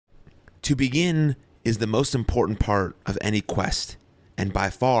To begin is the most important part of any quest, and by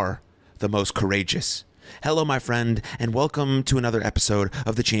far the most courageous. Hello, my friend, and welcome to another episode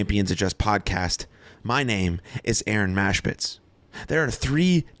of the Champions Adjust podcast. My name is Aaron Mashpitz. There are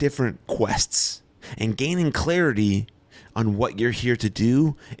 3 different quests, and gaining clarity on what you're here to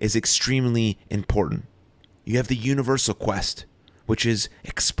do is extremely important. You have the universal quest, which is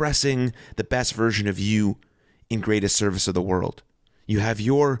expressing the best version of you in greatest service of the world. You have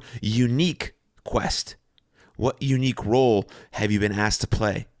your unique quest. What unique role have you been asked to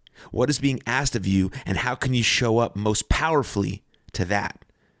play? What is being asked of you, and how can you show up most powerfully to that?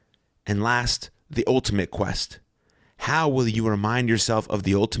 And last, the ultimate quest. How will you remind yourself of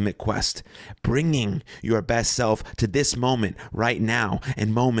the ultimate quest, bringing your best self to this moment right now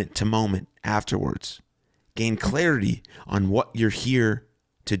and moment to moment afterwards? Gain clarity on what you're here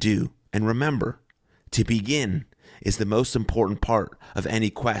to do. And remember, to begin is the most important part of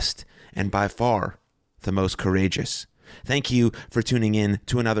any quest, and by far the most courageous. Thank you for tuning in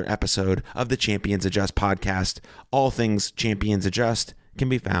to another episode of the Champions Adjust podcast. All things Champions Adjust can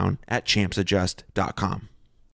be found at champsadjust.com.